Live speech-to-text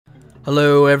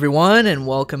Hello everyone and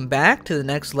welcome back to the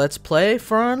next Let's Play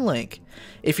for Onlink.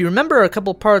 If you remember a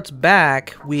couple parts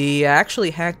back, we actually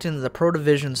hacked into the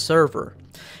Pro-Division server.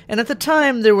 And at the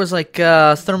time there was like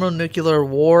a thermonuclear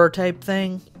war type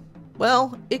thing.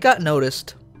 Well, it got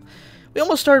noticed. We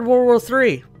almost started World War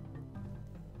III.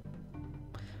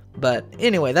 But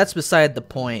anyway, that's beside the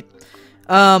point.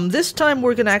 This time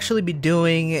we're going to actually be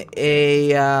doing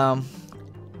a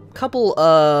couple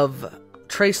of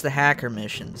Trace the Hacker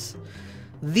missions.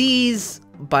 These,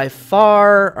 by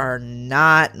far, are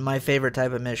not my favorite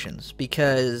type of missions,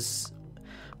 because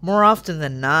more often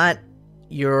than not,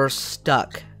 you're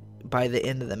stuck by the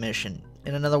end of the mission.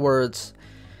 In other words,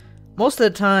 most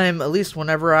of the time, at least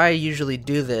whenever I usually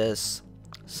do this,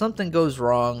 something goes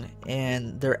wrong,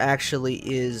 and there actually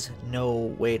is no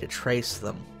way to trace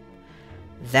them.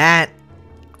 That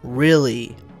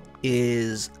really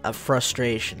is a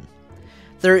frustration.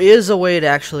 There is a way to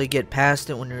actually get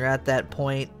past it when you're at that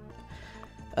point,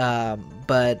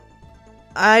 but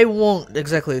I won't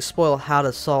exactly spoil how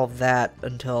to solve that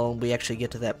until we actually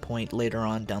get to that point later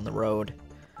on down the road.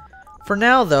 For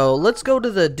now, though, let's go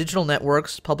to the Digital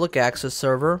Networks public access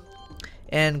server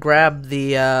and grab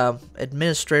the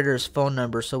administrator's phone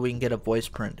number so we can get a voice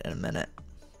print in a minute.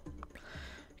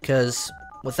 Because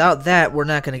without that, we're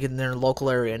not going to get in their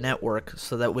local area network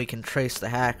so that we can trace the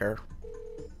hacker.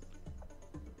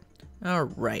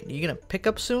 Alright, you gonna pick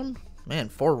up soon? Man,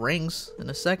 4 rings in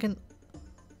a second?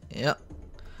 Yep.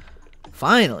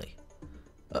 Finally!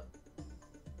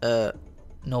 No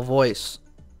voice.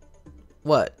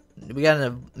 What? We got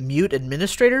a mute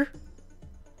administrator?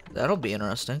 That'll be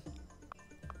interesting.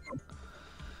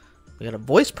 We got a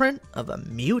voice print of a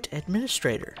mute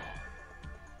administrator.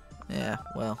 Yeah,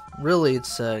 well, really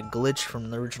it's a glitch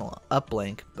from the original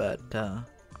uplink, but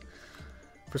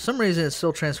for some reason it's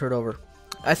still transferred over.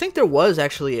 I think there was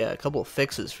actually a couple of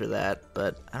fixes for that,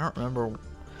 but I don't remember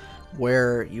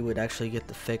where you would actually get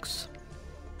the fix.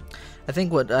 I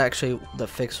think what actually the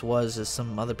fix was is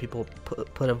some other people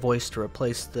put a voice to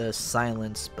replace the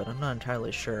silence, but I'm not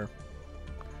entirely sure.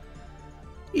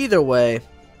 Either way,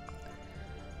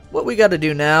 what we got to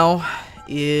do now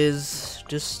is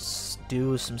just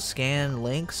do some scan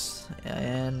links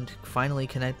and finally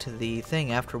connect to the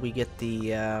thing after we get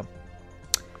the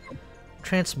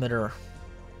transmitter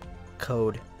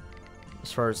code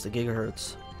as far as the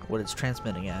gigahertz, what it's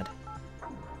transmitting at.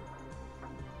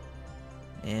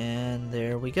 And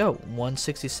there we go,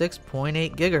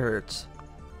 166.8 gigahertz.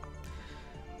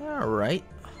 Alright,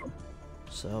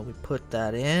 so we put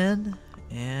that in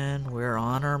and we're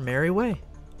on our merry way.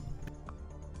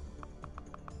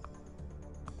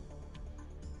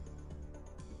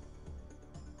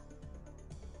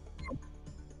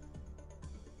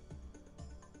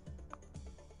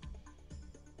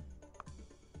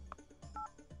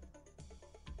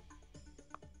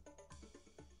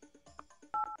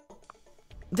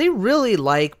 They really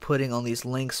like putting all these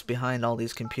links behind all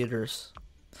these computers.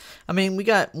 I mean, we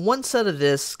got one set of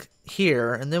this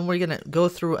here, and then we're going to go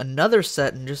through another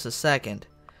set in just a second.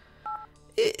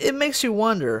 It makes you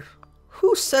wonder,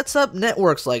 who sets up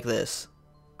networks like this?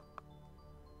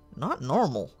 Not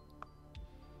normal.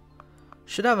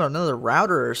 Should have another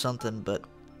router or something, but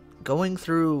going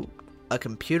through a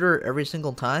computer every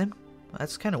single time?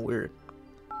 That's kind of weird.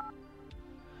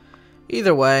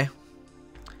 Either way,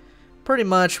 pretty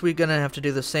much we're gonna have to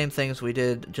do the same things we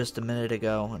did just a minute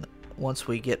ago, and once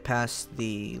we get past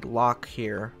the lock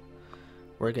here,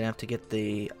 we're gonna have to get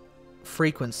the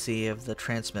frequency of the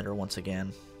transmitter once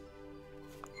again.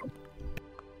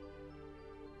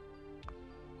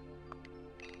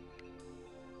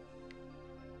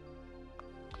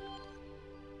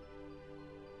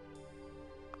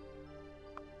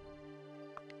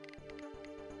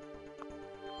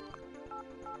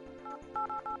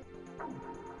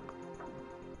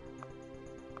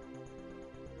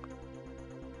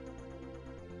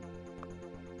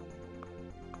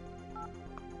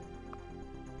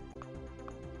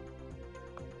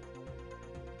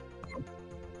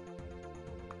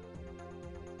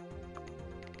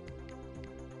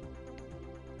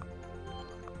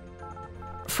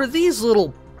 For these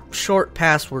little short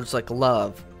passwords like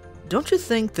love, don't you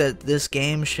think that this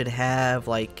game should have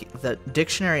like the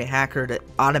dictionary hacker to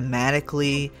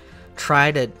automatically try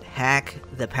to hack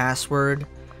the password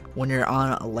when you're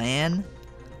on a LAN?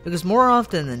 Because more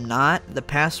often than not, the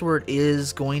password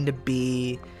is going to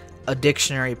be a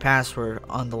dictionary password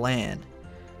on the LAN.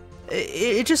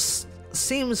 It just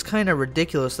seems kind of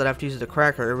ridiculous that I have to use the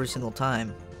cracker every single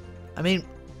time. I mean,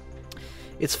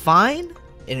 it's fine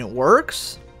and it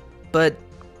works, but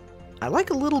I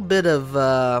like a little bit of,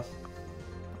 I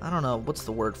don't know what's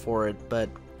the word for it, but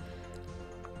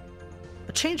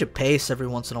a change of pace every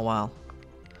once in a while.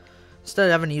 Instead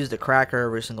of having to use the cracker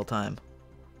every single time.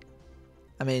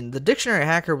 I mean, the dictionary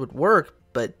hacker would work,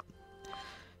 but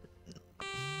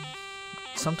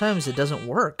sometimes it doesn't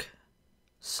work.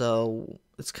 So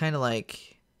it's kind of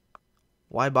like,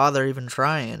 why bother even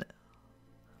trying?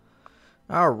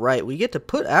 Alright, we get to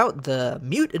put out the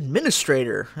mute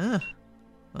administrator.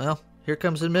 Well, here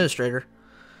comes the administrator.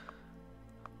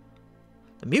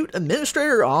 The mute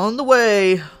administrator on the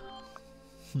way.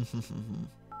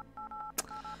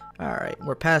 Alright,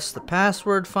 we're past the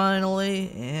password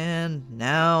finally, and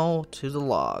now to the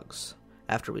logs.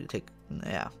 After we take,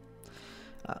 the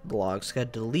logs. Gotta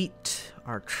delete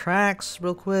our tracks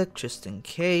real quick, just in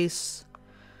case.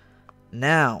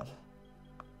 Now,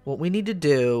 what we need to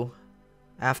do,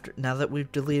 now that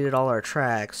we've deleted all our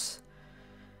tracks,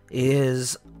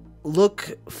 is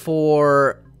look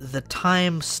for the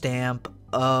timestamp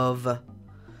of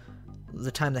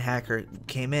the time the hacker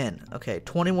came in. Okay,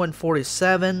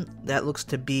 2147, that looks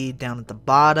to be down at the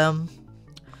bottom.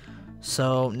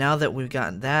 So now that we've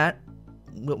gotten that,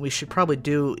 what we should probably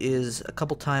do is a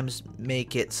couple times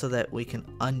make it so that we can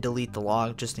undelete the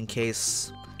log just in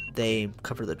case they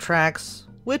cover the tracks,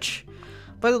 which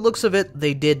by the looks of it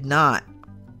they did not.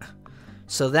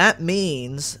 So that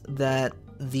means that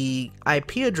the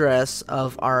IP address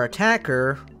of our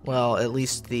attacker, well, at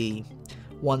least the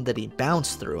one that he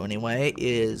bounced through anyway,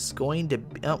 is going to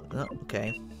be,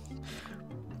 okay,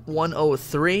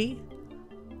 103,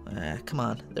 come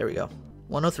on, there we go,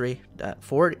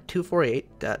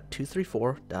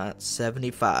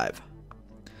 103.248.234.75.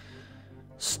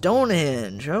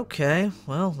 Stonehenge, okay,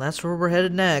 well, that's where we're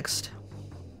headed next.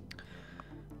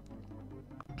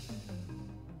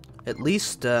 At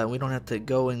least we don't have to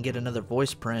go and get another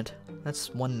voice print.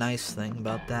 That's one nice thing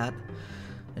about that.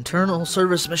 Internal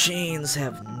service machines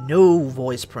have no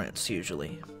voice prints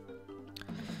usually.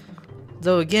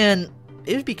 Though again,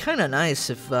 it would be kind of nice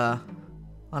if on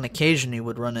occasion you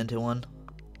would run into one.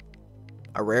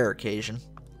 A rare occasion.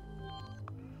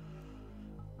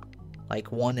 Like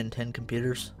 1 in 10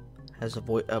 computers has a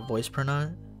voice print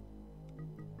on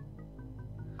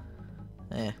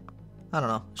it. I don't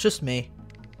know. It's just me.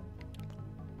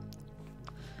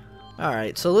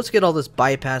 Alright, so let's get all this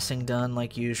bypassing done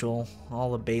like usual.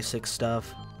 All the basic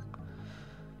stuff.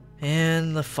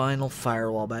 And the final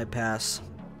firewall bypass.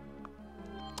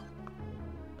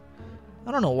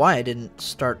 I don't know why I didn't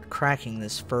start cracking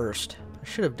this first. I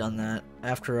should have done that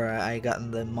after I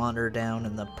gotten the monitor down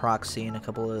and the proxy and a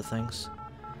couple other things.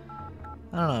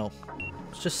 I don't know.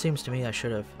 It just seems to me I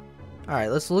should have. Alright,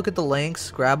 let's look at the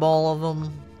links, grab all of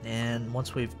them, and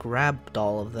once we've grabbed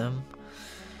all of them,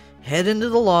 head into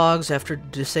the logs after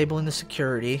disabling the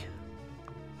security.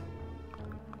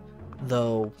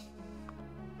 Though,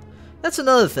 that's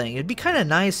another thing. It'd be kind of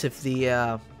nice if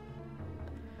the,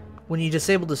 when you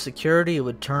disable the security, it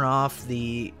would turn off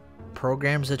the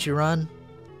programs that you run.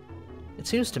 It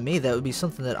seems to me that would be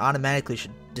something that automatically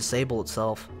should disable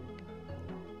itself.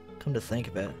 Come to think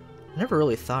of it. I never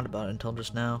really thought about it until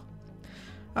just now.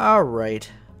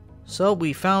 Alright. So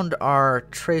we found our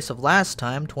trace of last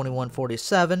time,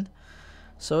 2147.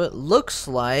 So it looks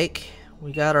like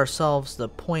we got ourselves the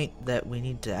point that we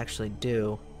need to actually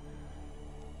do.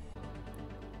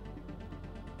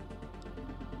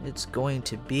 It's going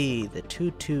to be the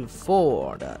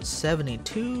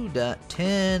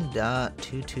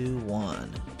 224.72.10.221.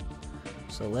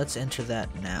 So let's enter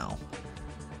that now.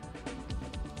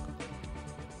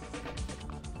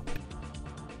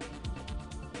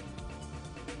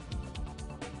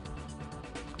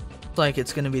 Like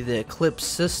it's going to be the Eclipse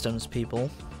Systems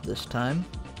people this time.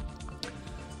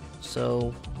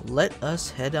 So let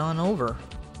us head on over.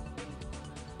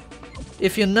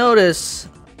 If you notice,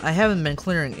 I haven't been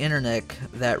clearing internet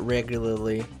that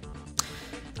regularly.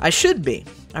 I should be.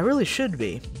 I really should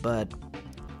be, but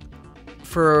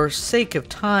for sake of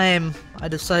time, I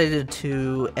decided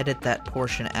to edit that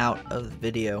portion out of the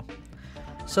video.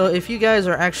 So if you guys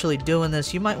are actually doing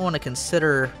this, you might want to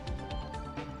consider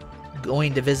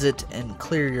going to visit and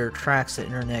clear your tracks at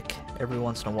internet every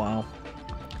once in a while.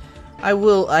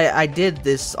 I did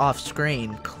this off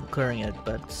screen, clearing it,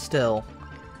 but still,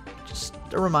 just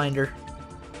a reminder.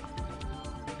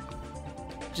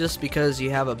 Just because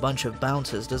you have a bunch of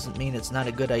bounces doesn't mean it's not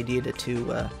a good idea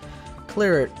to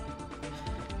clear it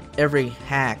every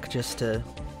hack just to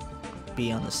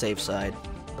be on the safe side.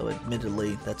 Though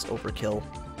admittedly, that's overkill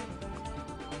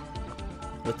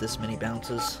with this many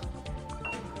bounces.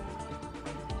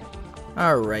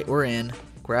 Alright, we're in.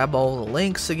 Grab all the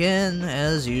links again,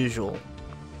 as usual.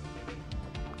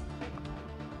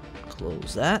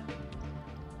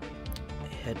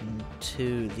 head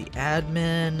into the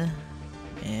admin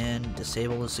and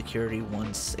disable the security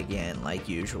once again, like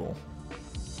usual.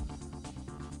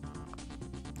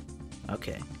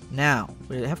 Okay, now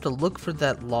we have to look for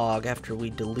that log after we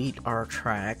delete our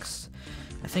tracks.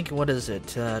 I think, what is it,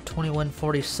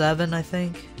 2147, I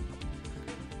think?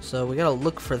 So we gotta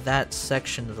look for that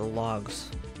section of the logs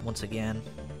once again.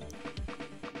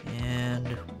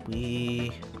 And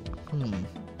we...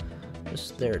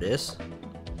 there it is.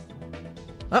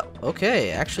 Oh,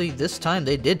 okay, actually this time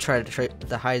they did try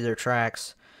to hide their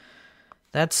tracks.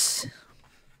 That's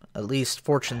at least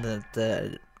fortunate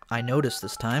that I noticed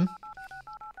this time.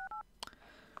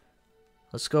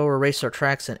 Let's go erase our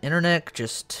tracks in internet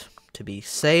just to be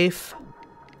safe.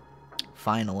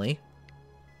 Finally.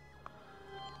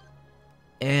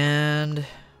 And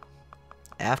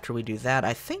after we do that,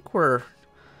 I think we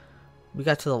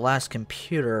got to the last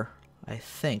computer, I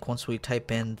think, once we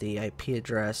type in the IP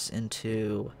address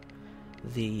into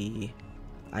the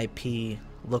IP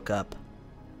lookup.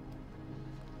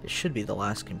 It should be the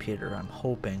last computer, I'm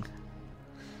hoping.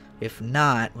 If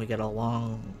not, we got a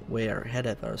long way ahead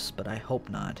of us, but I hope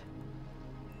not.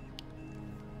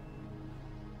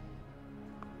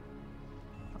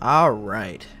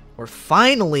 Alright, we're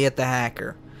finally at the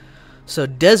hacker. So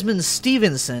Desmond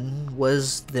Stevenson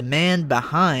was the man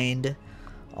behind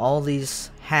all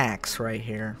these hacks right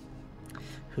here,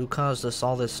 who caused us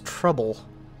all this trouble.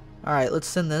 Alright, let's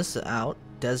send this out.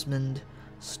 Desmond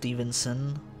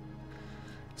Stevenson.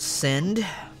 Send.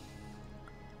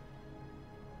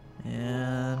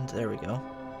 And there we go.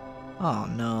 Oh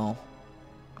no.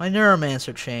 My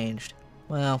Neuromancer changed.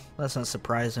 Well, that's not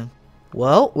surprising.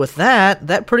 Well, with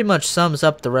that pretty much sums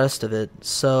up the rest of it.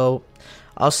 So,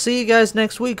 I'll see you guys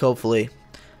next week, hopefully.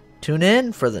 Tune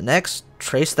in for the next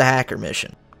Trace the Hacker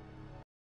mission.